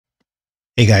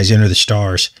Hey guys, Enter the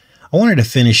Stars. I wanted to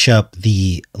finish up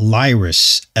the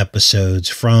Lyris episodes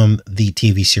from the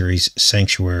TV series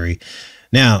Sanctuary.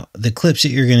 Now, the clips that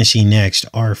you're going to see next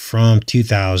are from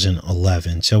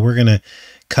 2011. So we're going to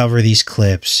cover these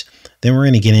clips. Then we're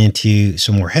going to get into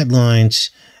some more headlines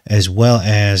as well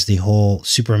as the whole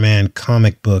Superman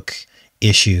comic book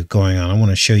issue going on. I want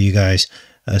to show you guys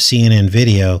a CNN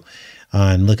video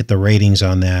and look at the ratings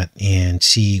on that and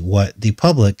see what the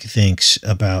public thinks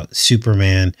about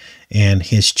Superman and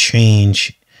his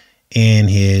change and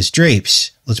his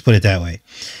drapes. Let's put it that way.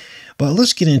 But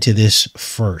let's get into this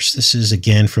first. This is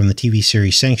again from the TV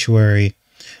series Sanctuary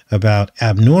about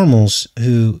abnormals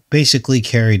who basically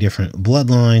carry different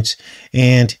bloodlines,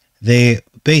 and they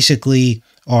basically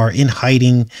are in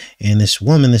hiding, and this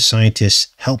woman, the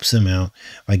scientist, helps them out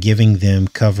by giving them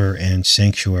cover and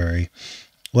sanctuary.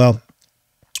 Well,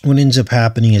 what ends up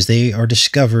happening is they are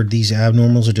discovered, these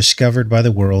abnormals are discovered by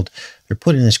the world. They're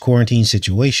put in this quarantine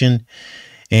situation,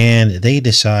 and they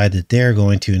decide that they're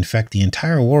going to infect the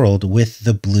entire world with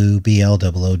the blue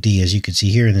BLOOD, as you can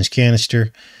see here in this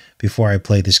canister, before I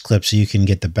play this clip so you can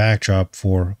get the backdrop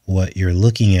for what you're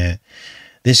looking at.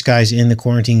 This guy's in the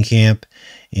quarantine camp,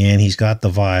 and he's got the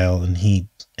vial, and he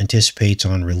anticipates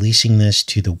on releasing this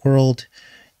to the world,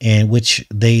 and which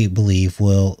they believe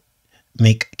will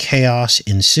make chaos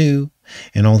ensue,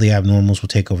 and all the abnormals will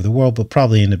take over the world, but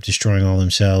probably end up destroying all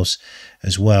themselves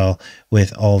as well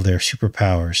with all of their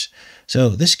superpowers. So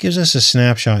this gives us a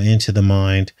snapshot into the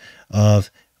mind of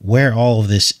where all of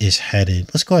this is headed.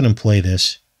 Let's go ahead and play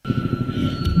this. A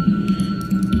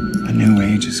new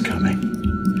age is coming,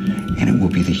 and it will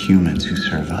be the humans who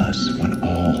serve us when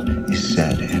all is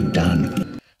said and done.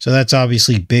 So that's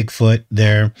obviously Bigfoot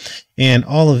there. And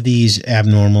all of these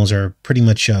abnormals are pretty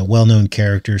much well-known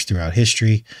characters throughout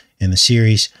history in the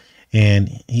series.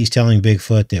 And he's telling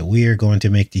Bigfoot that we are going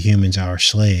to make the humans our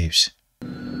slaves.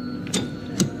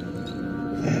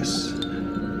 This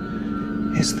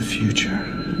is the future.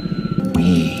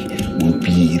 We will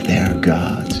be their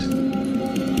gods.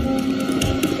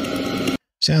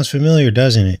 Sounds familiar,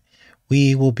 doesn't it?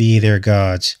 We will be their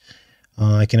gods.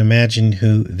 I can imagine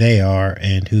who they are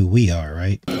and who we are,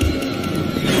 right?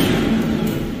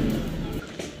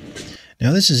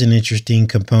 Now, this is an interesting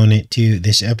component to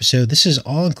this episode. This is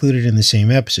all included in the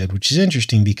same episode, which is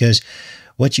interesting because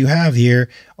what you have here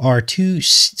are two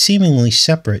seemingly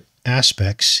separate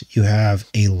aspects. You have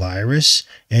a Lyris,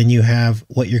 and you have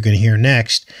what you're going to hear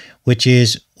next, which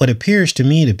is what appears to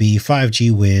me to be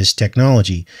 5G whiz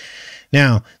technology.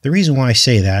 Now, the reason why I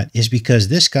say that is because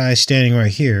this guy standing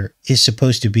right here is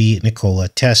supposed to be Nikola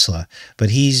Tesla,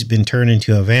 but he's been turned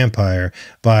into a vampire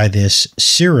by this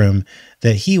serum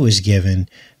that he was given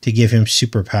to give him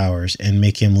superpowers and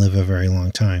make him live a very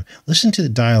long time. Listen to the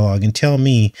dialogue and tell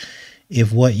me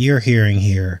if what you're hearing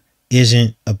here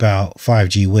isn't about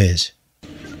 5G whiz.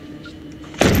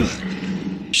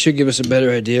 Should give us a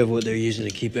better idea of what they're using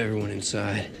to keep everyone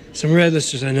inside. Some red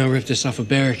listers I know ripped this off a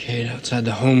barricade outside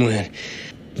the homeland.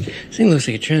 This thing looks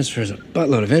like it transfers a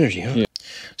buttload of energy, huh? Yeah.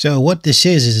 So what this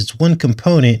is it's one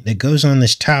component that goes on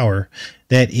this tower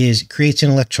that creates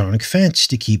an electronic fence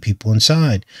to keep people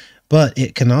inside. But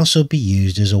it can also be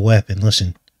used as a weapon.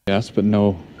 Listen. Yes, but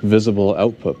no visible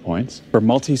output points. For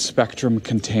multi-spectrum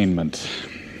containment.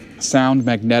 Sound,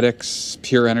 magnetics,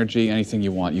 pure energy, anything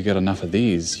you want. You get enough of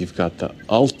these, you've got the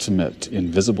ultimate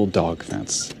invisible dog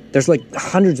fence. There's like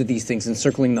hundreds of these things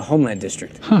encircling the Homeland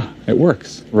District. Huh, it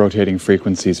works. Rotating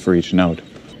frequencies for each node.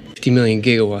 50 million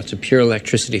gigawatts of pure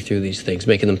electricity through these things,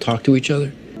 making them talk to each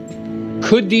other.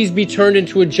 Could these be turned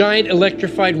into a giant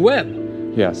electrified web?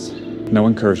 Yes. No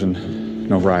incursion,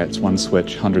 no riots, one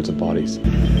switch, hundreds of bodies.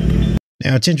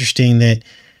 Now, it's interesting that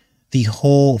the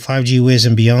whole 5G whiz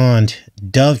and beyond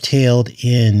dovetailed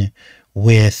in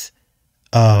with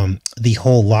the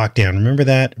whole lockdown. Remember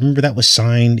that? Remember that was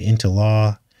signed into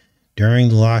law during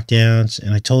the lockdowns?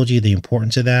 And I told you the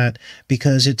importance of that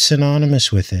because it's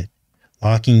synonymous with it.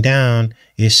 Locking down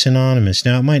is synonymous.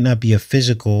 Now, it might not be a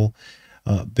physical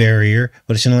barrier,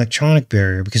 but it's an electronic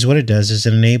barrier because what it does is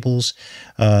it enables,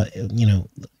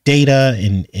 data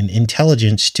and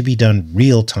intelligence to be done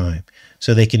real time.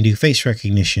 So they can do face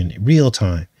recognition real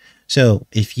time. So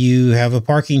if you have a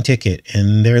parking ticket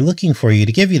and they're looking for you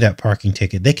to give you that parking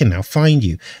ticket, they can now find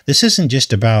you. This isn't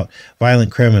just about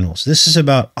violent criminals. This is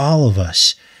about all of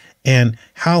us and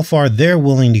how far they're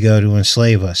willing to go to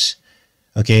enslave us.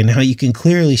 Okay, now you can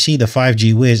clearly see the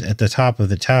 5G whiz at the top of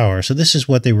the tower. So this is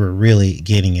what they were really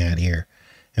getting at here,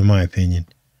 in my opinion.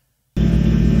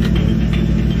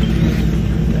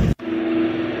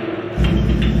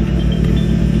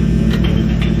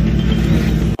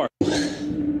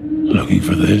 Looking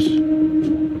for this?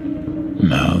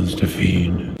 Mouths to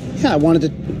feed. Yeah, I wanted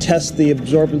to test the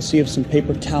absorbency of some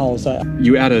paper towels.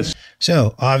 You add a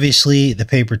So obviously the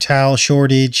paper towel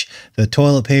shortage, the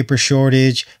toilet paper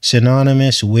shortage,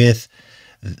 synonymous with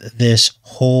this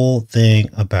whole thing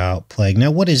about plague. Now,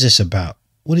 what is this about?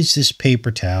 What is this paper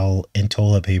towel and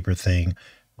toilet paper thing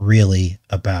really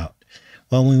about?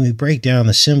 Well, when we break down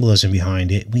the symbolism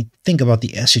behind it, we think about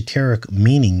the esoteric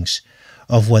meanings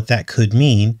of what that could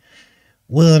mean.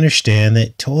 We'll understand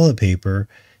that toilet paper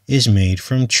is made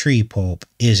from tree pulp,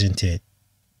 isn't it?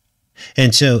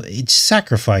 And so it's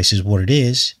sacrifice is what it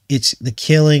is. It's the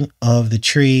killing of the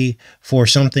tree for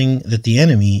something that the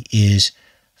enemy is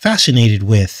fascinated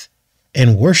with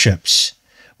and worships,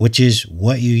 which is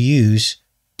what you use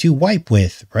to wipe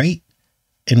with, right?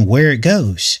 And where it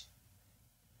goes.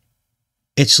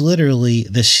 It's literally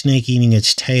the snake eating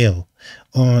its tail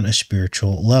on a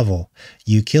spiritual level.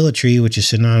 You kill a tree, which is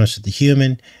synonymous with the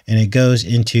human, and it goes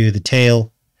into the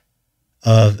tail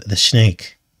of the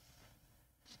snake.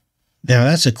 Now,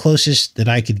 that's the closest that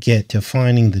I could get to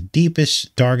finding the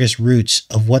deepest, darkest roots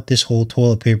of what this whole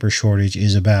toilet paper shortage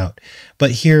is about. But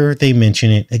here they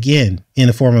mention it again, in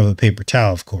the form of a paper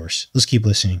towel, of course. Let's keep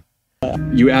listening.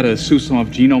 You add a Suslov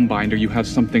genome binder, you have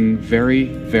something very,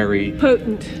 very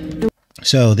potent.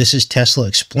 So this is Tesla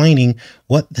explaining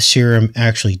what the serum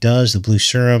actually does, the blue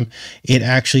serum. It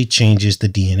actually changes the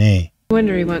DNA. I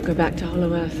wonder he won't go back to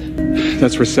Hollow Earth.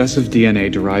 That's recessive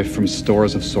DNA derived from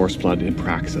stores of source blood in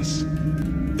praxis.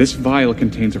 This vial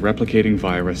contains a replicating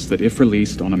virus that, if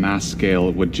released on a mass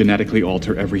scale, would genetically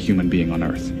alter every human being on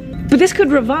Earth. But this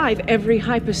could revive every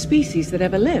hyperspecies that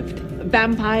ever lived.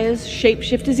 Vampires,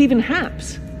 shapeshifters, even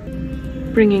haps.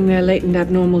 Bringing their latent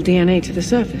abnormal DNA to the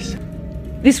surface.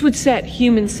 This would set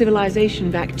human civilization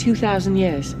back 2,000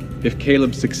 years. If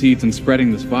Caleb succeeds in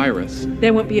spreading this virus,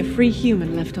 there won't be a free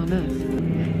human left on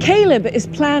Earth. Caleb is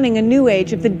planning a new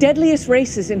age of the deadliest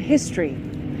races in history.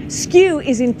 Skew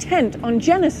is intent on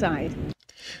genocide.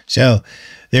 So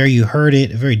there you heard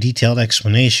it, a very detailed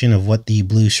explanation of what the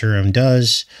blue serum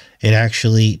does. It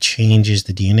actually changes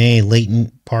the DNA,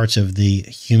 latent parts of the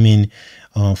human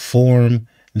form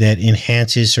that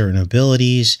enhances certain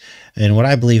abilities. And what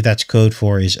I believe that's code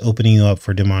for is opening you up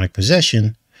for demonic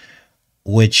possession,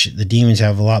 which the demons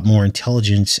have a lot more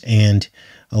intelligence and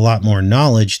a lot more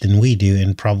knowledge than we do,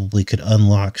 and probably could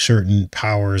unlock certain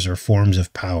powers or forms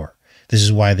of power. This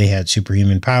is why they had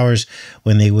superhuman powers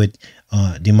when they would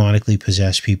demonically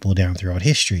possess people down throughout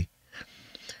history.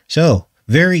 So,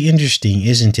 very interesting,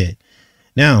 isn't it?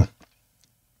 Now,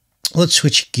 let's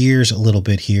switch gears a little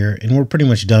bit here, and we're pretty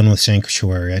much done with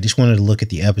Sanctuary. I just wanted to look at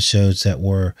the episodes that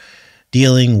were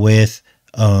dealing with,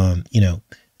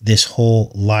 this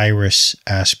whole Lyris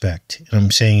aspect. And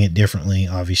I'm saying it differently,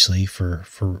 obviously, for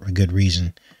a good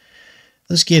reason.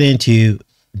 Let's get into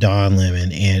Don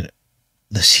Lemon and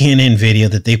the CNN video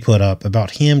that they put up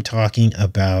about him talking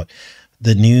about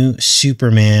the new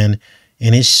Superman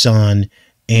and his son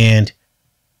and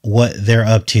what they're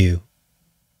up to.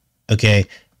 Okay.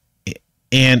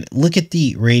 And look at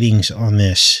the ratings on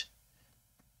this.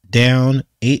 Down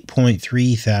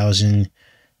 8.3 thousand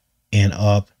and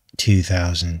up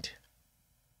 2,000.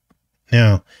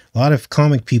 Now, a lot of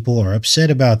comic people are upset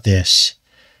about this,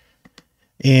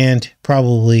 and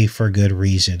probably for good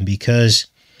reason, because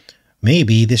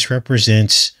maybe this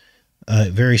represents a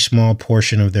very small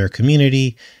portion of their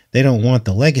community. They don't want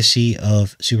the legacy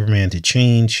of Superman to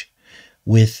change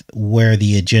with where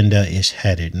the agenda is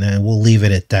headed. Now, we'll leave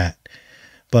it at that.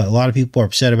 But a lot of people are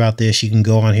upset about this. You can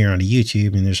go on here onto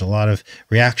YouTube, and there's a lot of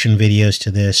reaction videos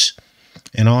to this.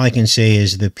 And all I can say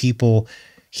is the people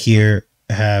here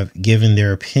have given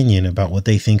their opinion about what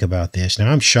they think about this.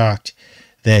 Now, I'm shocked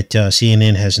that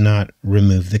CNN has not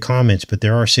removed the comments, but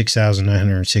there are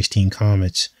 6,916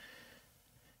 comments.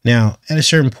 Now, at a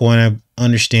certain point, I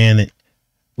understand that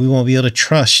we won't be able to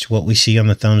trust what we see on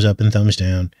the thumbs up and thumbs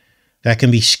down. That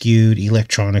can be skewed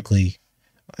electronically,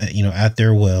 at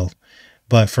their will.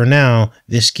 But for now,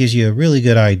 this gives you a really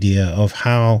good idea of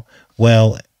how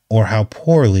well or how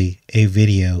poorly a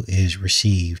video is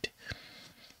received.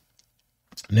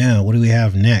 Now, what do we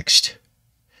have next?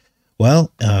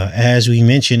 Well, as we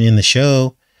mentioned in the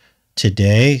show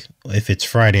today, if it's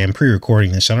Friday, I'm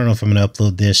pre-recording this. I don't know if I'm going to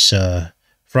upload this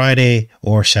Friday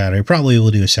or Saturday. Probably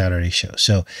we'll do a Saturday show.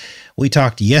 So we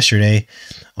talked yesterday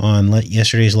on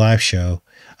yesterday's live show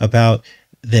about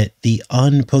that the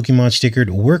un-Pokemon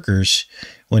stickered workers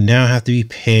would now have to be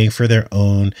paying for their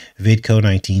own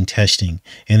VidCo19 testing.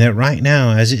 And that right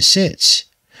now, as it sits,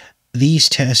 these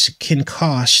tests can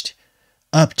cost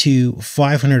up to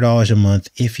 $500 a month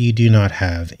if you do not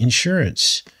have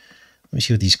insurance. Let me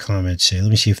see what these comments say.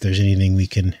 Let me see if there's anything we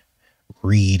can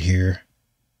read here.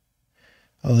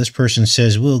 Oh, this person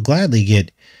says, we'll gladly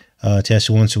get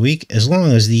tested once a week as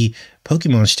long as the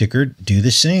Pokemon sticker do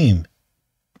the same.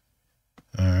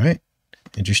 All right.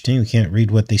 Interesting. We can't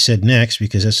read what they said next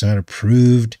because that's not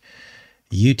approved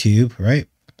YouTube, right?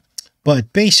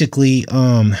 But basically,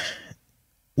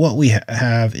 what we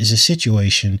have is a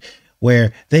situation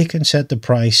where they can set the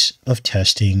price of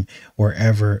testing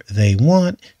wherever they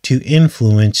want to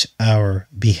influence our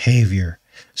behavior.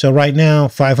 So right now,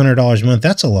 $500 a month,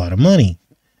 that's a lot of money.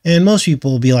 And most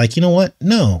people will be like, you know what?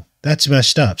 No, that's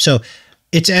messed up. So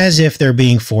it's as if they're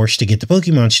being forced to get the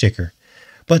Pokemon sticker.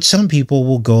 But some people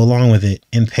will go along with it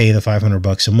and pay the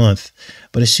 $500 a month.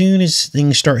 But as soon as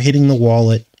things start hitting the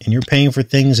wallet and you're paying for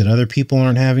things that other people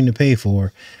aren't having to pay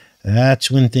for, that's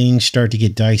when things start to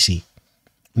get dicey.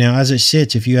 Now, as it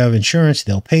sits, if you have insurance,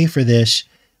 they'll pay for this,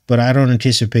 but I don't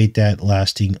anticipate that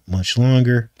lasting much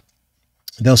longer.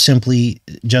 They'll simply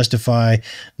justify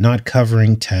not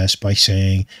covering tests by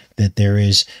saying that there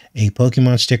is a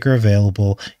Pokemon sticker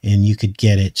available and you could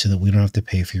get it so that we don't have to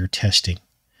pay for your testing.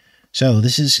 So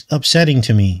this is upsetting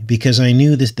to me because I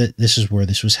knew that this is where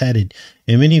this was headed.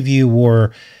 And many of you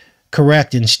were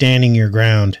correct in standing your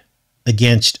ground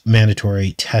against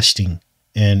mandatory testing.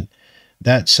 And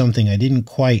that's something I didn't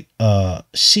quite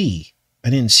see. I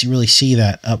didn't really see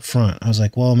that up front. I was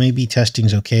like, well, maybe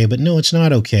testing's okay, but no, it's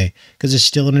not okay because it's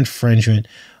still an infringement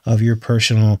of your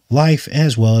personal life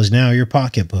as well as now your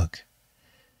pocketbook.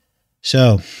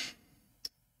 So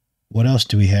what else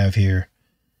do we have here?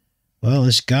 Well,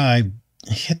 this guy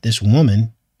hit this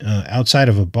woman outside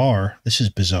of a bar. This is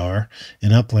bizarre.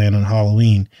 In Upland on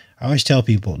Halloween. I always tell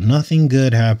people nothing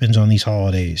good happens on these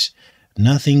holidays.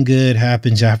 Nothing good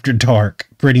happens after dark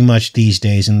pretty much these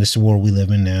days in this world we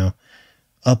live in now.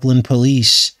 Upland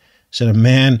police said a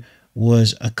man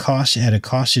had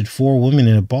accosted 4 women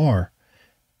in a bar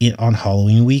on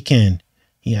Halloween weekend.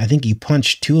 I think he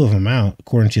punched 2 of them out,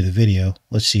 according to the video.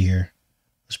 Let's see here.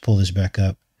 Let's pull this back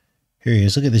up. Here he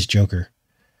is. Look at this joker.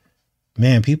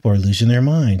 Man, people are losing their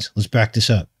minds. Let's back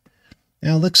this up.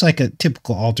 Now, it looks like a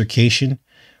typical altercation.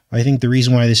 I think the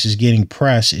reason why this is getting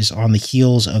press is on the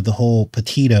heels of the whole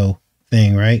Petito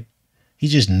thing, right?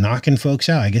 He's just knocking folks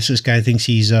out. I guess this guy thinks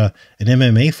he's an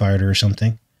MMA fighter or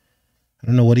something. I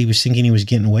don't know what he was thinking he was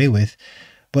getting away with.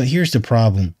 But here's the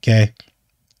problem, okay?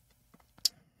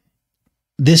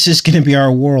 This is going to be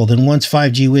our world. And once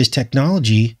 5G Wiz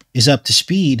technology is up to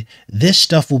speed, this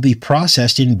stuff will be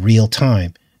processed in real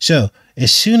time. So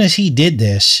as soon as he did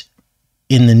this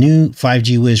in the new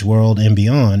 5G Wiz world and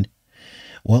beyond,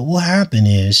 what will happen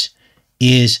is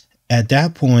at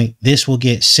that point, this will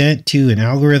get sent to an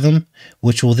algorithm,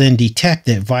 which will then detect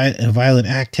that a violent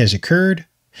act has occurred.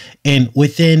 And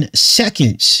within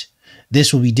seconds,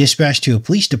 this will be dispatched to a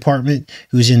police department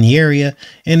who's in the area.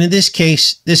 And in this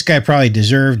case, this guy probably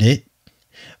deserved it.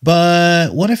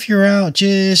 But what if you're out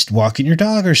just walking your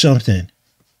dog or something?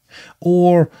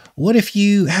 Or what if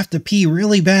you have to pee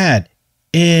really bad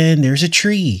and there's a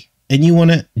tree and you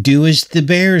want to do as the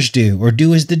bears do or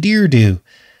do as the deer do?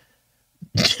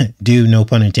 Do, no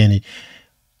pun intended.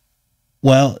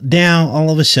 Well, now all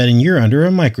of a sudden you're under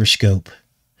a microscope.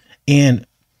 And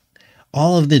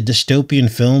all of the dystopian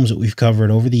films that we've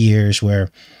covered over the years where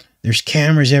there's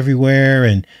cameras everywhere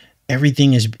and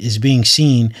everything is being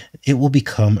seen, it will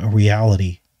become a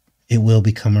reality. It will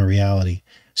become a reality.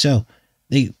 So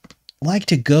they like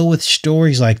to go with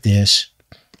stories like this,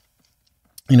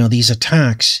 you know, these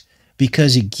attacks,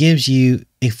 because it gives you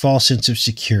a false sense of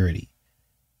security.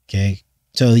 Okay.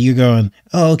 So you're going,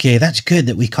 oh, okay, that's good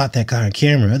that we caught that guy on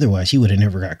camera. Otherwise, he would have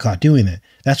never got caught doing that.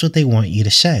 That's what they want you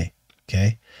to say.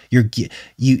 Okay. You're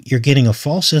getting a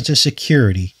false sense of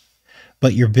security,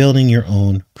 but you're building your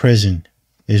own prison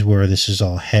is where this is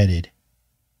all headed.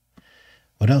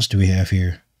 What else do we have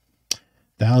here?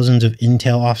 Thousands of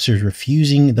Intel officers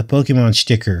refusing the Pokemon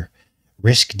sticker,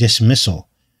 risk dismissal.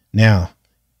 Now,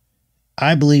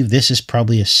 I believe this is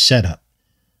probably a setup.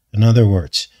 In other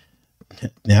words,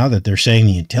 now that they're saying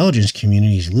the intelligence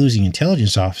community is losing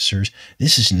intelligence officers,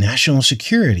 this is national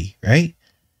security, right?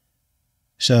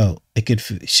 So it could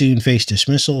soon face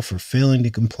dismissal for failing to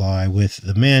comply with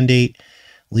the mandate,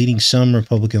 leading some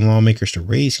Republican lawmakers to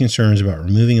raise concerns about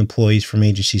removing employees from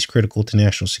agencies critical to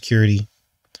national security.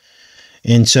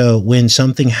 And so when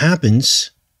something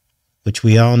happens, which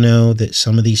we all know that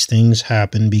some of these things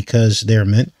happen because they're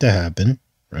meant to happen,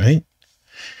 right?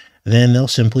 Then they'll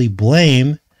simply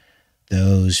blame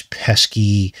those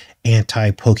pesky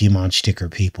anti-Pokemon sticker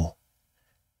people.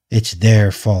 It's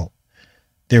their fault.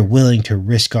 They're willing to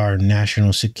risk our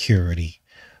national security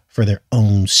for their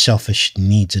own selfish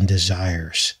needs and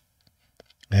desires.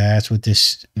 That's what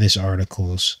this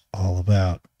article's all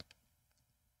about.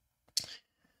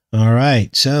 All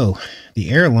right, so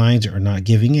the airlines are not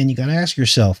giving in. You got to ask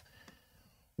yourself,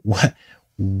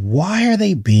 why are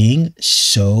they being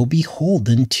so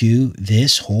beholden to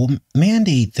this whole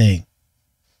mandate thing?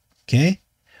 Okay,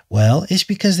 well, it's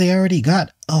because they already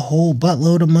got a whole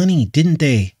buttload of money, didn't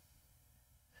they?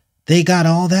 They got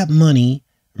all that money.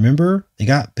 Remember, they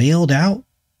got bailed out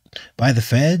by the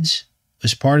feds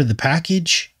as part of the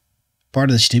package, part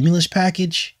of the stimulus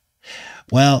package.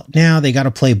 Well, now they got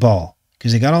to play ball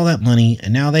because they got all that money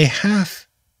and now they have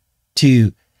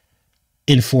to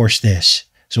enforce this.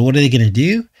 So what are they going to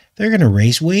do? They're going to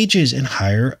raise wages and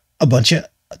hire a bunch of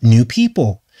new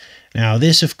people. Now,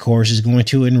 this, of course, is going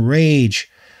to enrage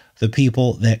the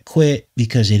people that quit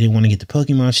because they didn't want to get the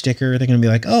Pokemon sticker. They're going to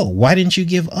be like, oh, why didn't you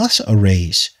give us a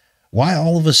raise? Why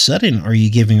all of a sudden are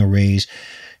you giving a raise?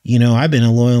 You know, I've been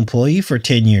a loyal employee for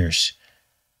 10 years.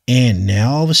 And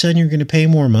now all of a sudden you're going to pay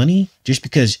more money just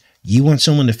because you want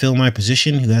someone to fill my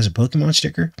position who has a Pokemon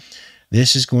sticker?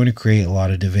 This is going to create a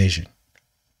lot of division.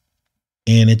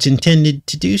 And it's intended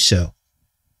to do so,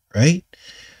 right?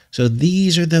 So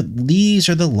these are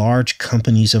the large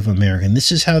companies of America, and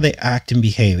this is how they act and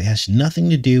behave. It has nothing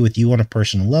to do with you on a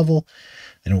personal level.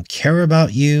 They don't care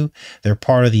about you. They're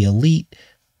part of the elite.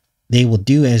 They will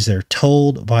do as they're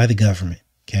told by the government,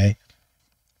 okay?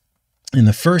 And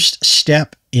the first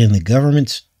step in the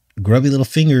government's grubby little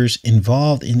fingers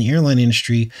involved in the airline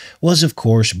industry was, of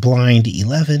course, Blind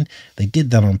 11. They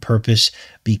did that on purpose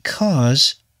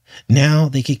because now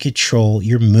they can control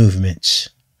your movements.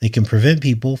 They can prevent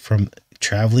people from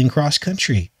traveling cross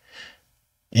country.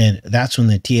 And that's when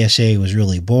the TSA was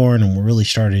really born and we really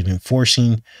started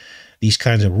enforcing these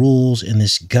kinds of rules and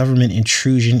this government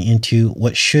intrusion into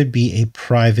what should be a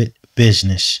private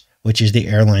business, which is the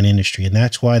airline industry. And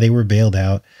that's why they were bailed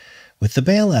out with the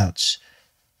bailouts.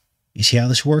 You see how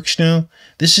this works now?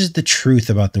 This is the truth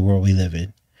about the world we live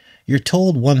in. You're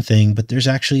told one thing, but there's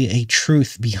actually a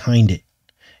truth behind it.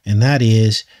 And that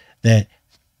is that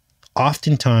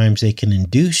oftentimes they can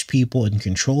induce people and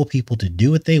control people to do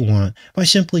what they want by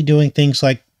simply doing things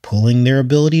like pulling their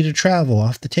ability to travel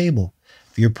off the table.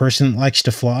 If you're a person that likes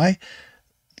to fly,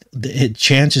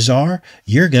 chances are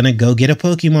you're going to go get a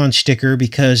Pokemon sticker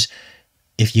because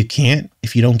if you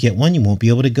don't get one, you won't be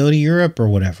able to go to Europe or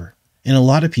whatever. And a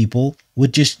lot of people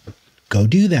would just go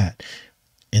do that.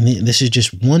 And this is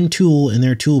just one tool in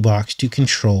their toolbox to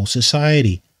control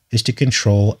society, is to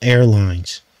control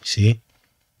airlines. See?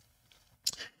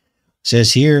 It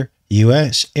says here,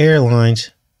 U.S.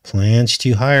 Airlines plans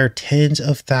to hire tens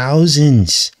of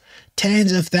thousands.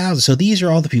 Tens of thousands. So these are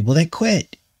all the people that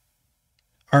quit.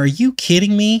 Are you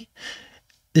kidding me?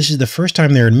 This is the first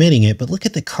time they're admitting it, but look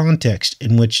at the context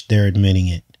in which they're admitting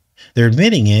it. They're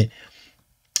admitting it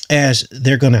as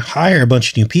they're going to hire a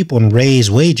bunch of new people and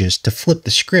raise wages to flip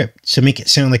the script to make it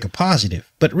sound like a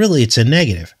positive. But really, it's a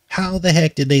negative. How the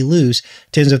heck did they lose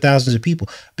tens of thousands of people?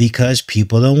 Because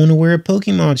people don't want to wear a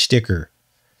Pokemon sticker.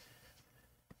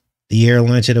 The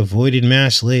airlines had avoided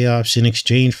mass layoffs in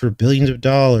exchange for billions of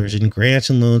dollars in grants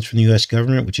and loans from the U.S.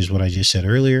 government, which is what I just said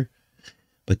earlier.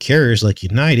 But carriers like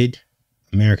United,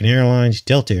 American Airlines,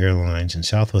 Delta Airlines, and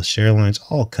Southwest Airlines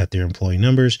all cut their employee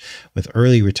numbers with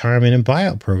early retirement and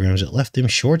buyout programs that left them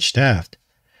short-staffed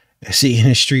as the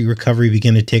industry recovery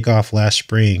began to take off last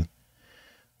spring.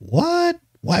 What?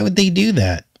 Why would they do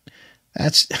that?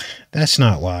 That's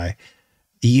not why.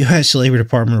 The U.S. Labor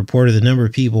Department reported the number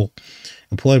of people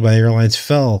employed by the airlines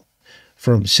fell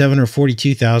from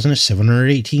 742,000 to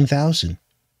 718,000.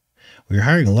 We're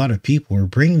hiring a lot of people. We're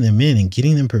bringing them in and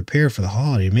getting them prepared for the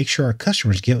holiday to make sure our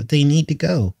customers get what they need to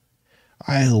go.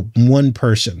 I hope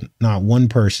not one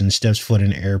person steps foot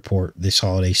in an airport this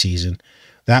holiday season.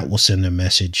 That will send a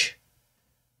message.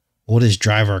 We'll just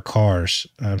drive our cars.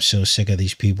 I'm so sick of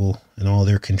these people and all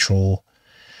their control.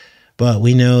 But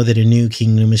we know that a new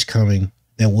kingdom is coming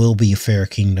that will be a fair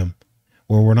kingdom,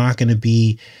 where we're not going to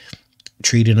be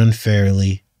treated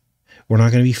unfairly. We're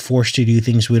not going to be forced to do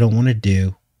things we don't want to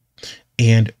do.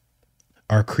 And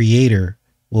our Creator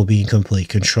will be in complete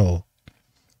control.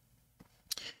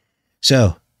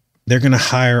 So they're going to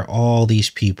hire all these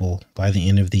people by the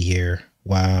end of the year.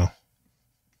 Wow.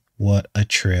 What a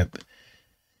trip.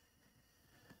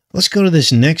 Let's go to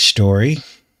this next story.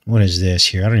 What is this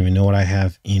here? I don't even know what I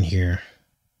have in here.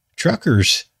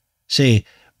 Truckers say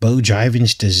Bo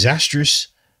Jiven's disastrous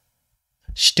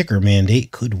sticker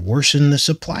mandate could worsen the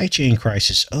supply chain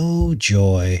crisis. Oh,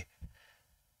 joy.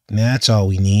 And that's all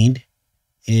we need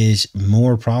is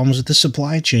more problems with the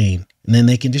supply chain. And then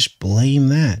they can just blame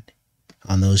that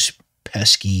on those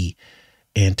pesky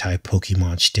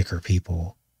anti-Pokemon sticker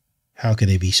people. How could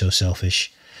they be so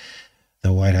selfish?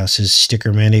 The White House's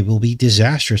sticker mandate will be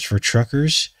disastrous for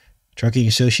truckers. Trucking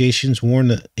associations warn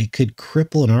that it could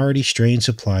cripple an already strained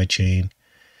supply chain.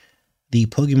 The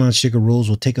Pokemon sticker rules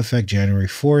will take effect January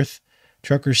 4th.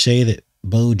 Truckers say that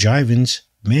Bo Jiven's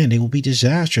mandate will be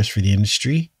disastrous for the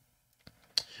industry.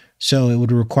 So it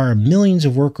would require millions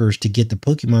of workers to get the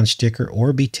Pokemon sticker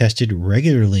or be tested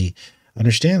regularly.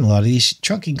 Understand, a lot of these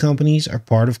trucking companies are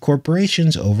part of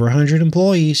corporations over 100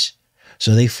 employees.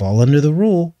 So they fall under the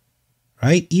rule,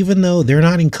 right? Even though they're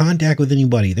not in contact with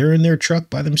anybody. They're in their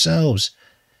truck by themselves.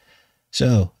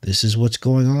 So this is what's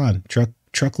going on.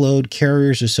 Truckload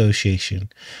Carriers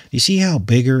Association. You see how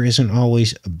bigger isn't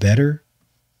always better?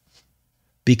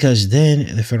 Because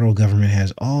then the federal government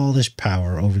has all this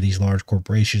power over these large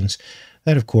corporations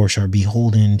that, of course, are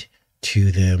beholden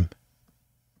to them.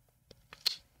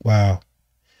 Wow.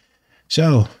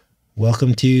 So,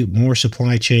 welcome to more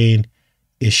supply chain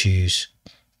issues.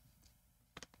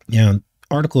 Now,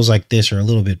 articles like this are a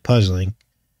little bit puzzling.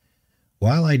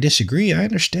 While I disagree, I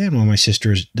understand why my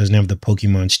sister doesn't have the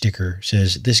Pokemon sticker,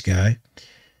 says this guy.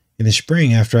 In the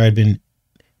spring, after I'd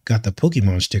got the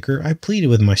Pokemon sticker, I pleaded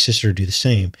with my sister to do the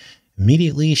same.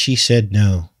 Immediately, she said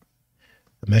no.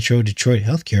 A Metro Detroit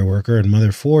healthcare worker and mother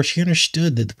of four, she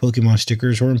understood that the Pokemon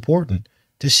stickers were important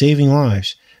to saving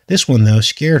lives. This one, though,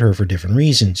 scared her for different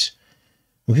reasons.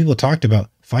 When people talked about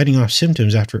fighting off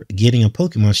symptoms after getting a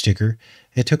Pokemon sticker,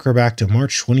 it took her back to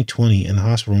March 2020 in the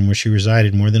hospital room where she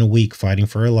resided more than a week fighting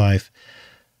for her life.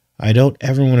 I don't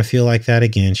ever want to feel like that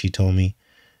again, she told me.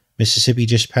 Mississippi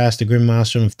just passed the grim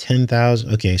milestone of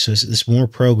 10,000. Okay, so it's more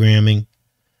programming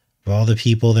of all the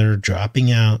people that are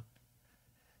dropping out.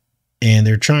 And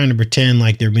they're trying to pretend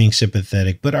like they're being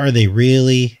sympathetic. But are they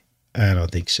really? I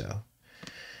don't think so.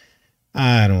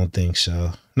 I don't think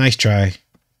so. Nice try.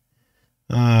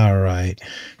 All right.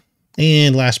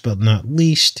 And last but not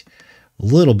least, a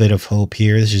little bit of hope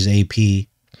here. This is AP.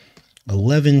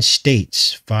 11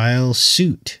 states file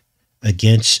suit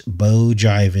against Bo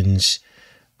Jiven's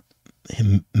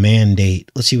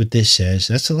mandate. Let's see what this says.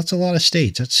 That's a lot of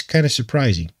states. That's kind of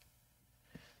surprising.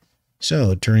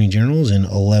 So, attorney generals in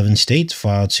 11 states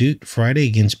filed suit Friday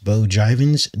against Bo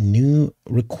Jiven's new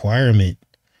requirement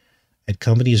at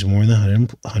companies with more than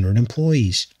 100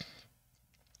 employees.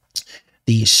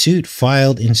 The suit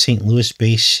filed in St.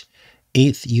 Louis-based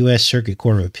 8th U.S. Circuit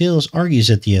Court of Appeals argues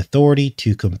that the authority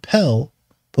to compel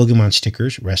Pokemon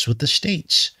stickers rests with the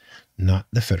states, not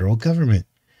the federal government.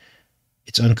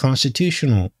 It's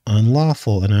unconstitutional,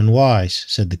 unlawful, and unwise,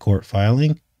 said the court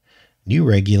filing. New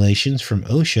regulations from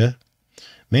OSHA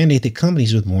mandate that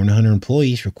companies with more than 100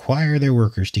 employees require their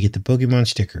workers to get the Pokemon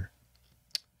sticker.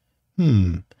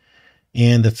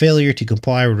 And the failure to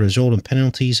comply would result in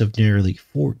penalties of nearly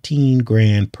 $14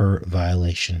 grand per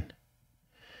violation.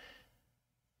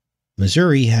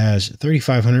 Missouri has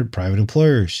 3,500 private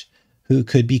employers who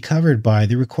could be covered by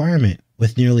the requirement,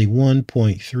 with nearly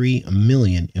 1.3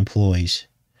 million employees.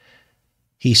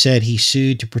 He said he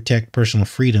sued to protect personal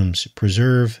freedoms,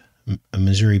 preserve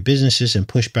Missouri businesses, and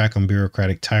push back on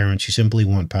bureaucratic tyrants who simply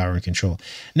want power and control.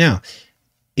 Now,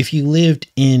 if you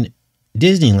lived in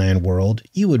Disneyland World,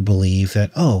 you would believe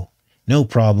that, oh, no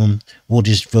problem, we'll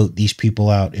just vote these people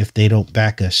out if they don't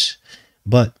back us.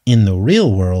 But in the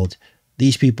real world,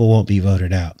 these people won't be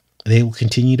voted out. They will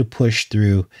continue to push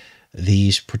through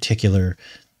these particular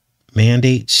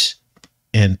mandates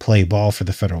and play ball for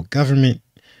the federal government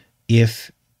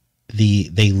if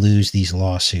they lose these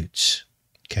lawsuits.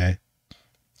 Okay?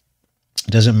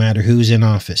 It doesn't matter who's in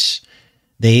office.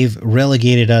 They've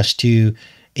relegated us to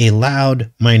a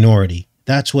loud minority.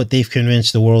 That's what they've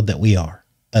convinced the world that we are.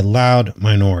 A loud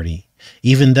minority.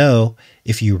 Even though,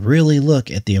 if you really look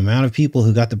at the amount of people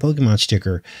who got the Pokemon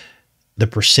sticker, the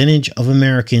percentage of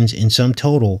Americans in sum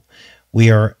total, we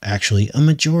are actually a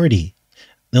majority.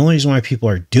 The only reason why people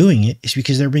are doing it is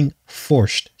because they're being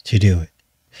forced to do it.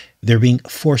 They're being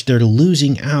forced. They're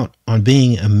losing out on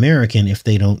being American if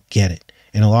they don't get it.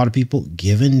 And a lot of people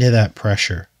give in to that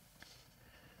pressure.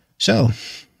 So,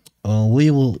 we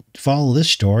will follow this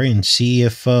story and see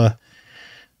if,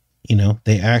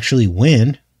 they actually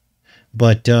win.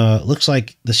 But looks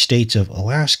like the states of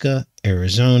Alaska,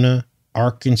 Arizona,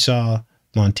 Arkansas,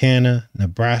 Montana,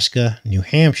 Nebraska, New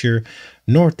Hampshire,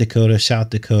 North Dakota, South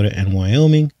Dakota, and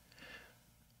Wyoming.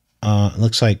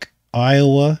 Looks like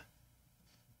Iowa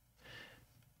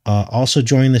also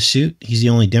joined the suit. He's the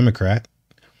only Democrat,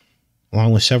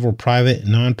 along with several private,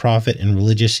 nonprofit, and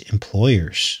religious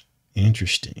employers.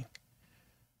 Interesting.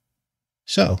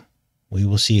 So, we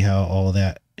will see how all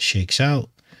that shakes out.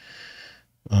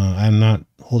 I'm not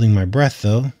holding my breath,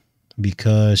 though,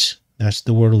 because That's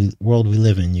the world we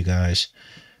live in, you guys.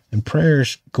 And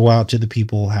prayers go out to the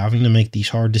people having to make these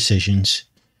hard decisions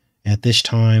at this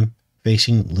time,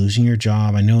 facing losing your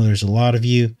job. I know there's a lot of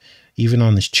you, even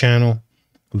on this channel,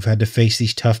 who've had to face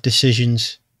these tough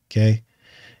decisions, okay?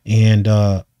 And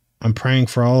I'm praying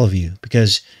for all of you,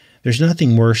 because there's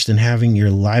nothing worse than having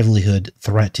your livelihood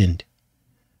threatened,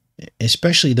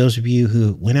 especially those of you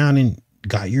who went out and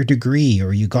got your degree,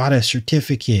 or you got a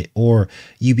certificate, or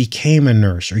you became a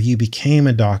nurse, or you became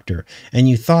a doctor, and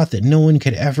you thought that no one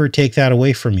could ever take that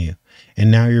away from you.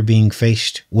 And now you're being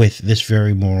faced with this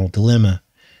very moral dilemma.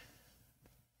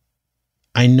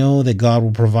 I know that God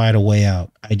will provide a way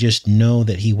out. I just know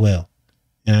that he will.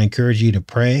 And I encourage you to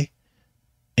pray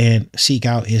and seek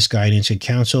out his guidance and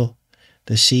counsel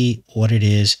to see what it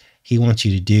is he wants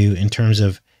you to do in terms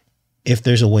of if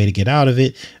there's a way to get out of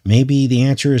it. Maybe the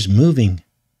answer is moving.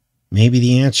 Maybe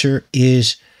the answer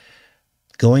is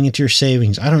going into your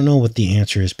savings. I don't know what the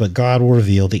answer is, but God will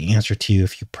reveal the answer to you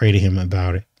if you pray to him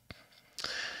about it.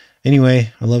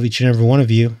 Anyway, I love each and every one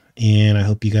of you, and I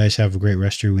hope you guys have a great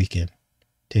rest of your weekend.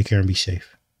 Take care and be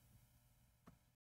safe.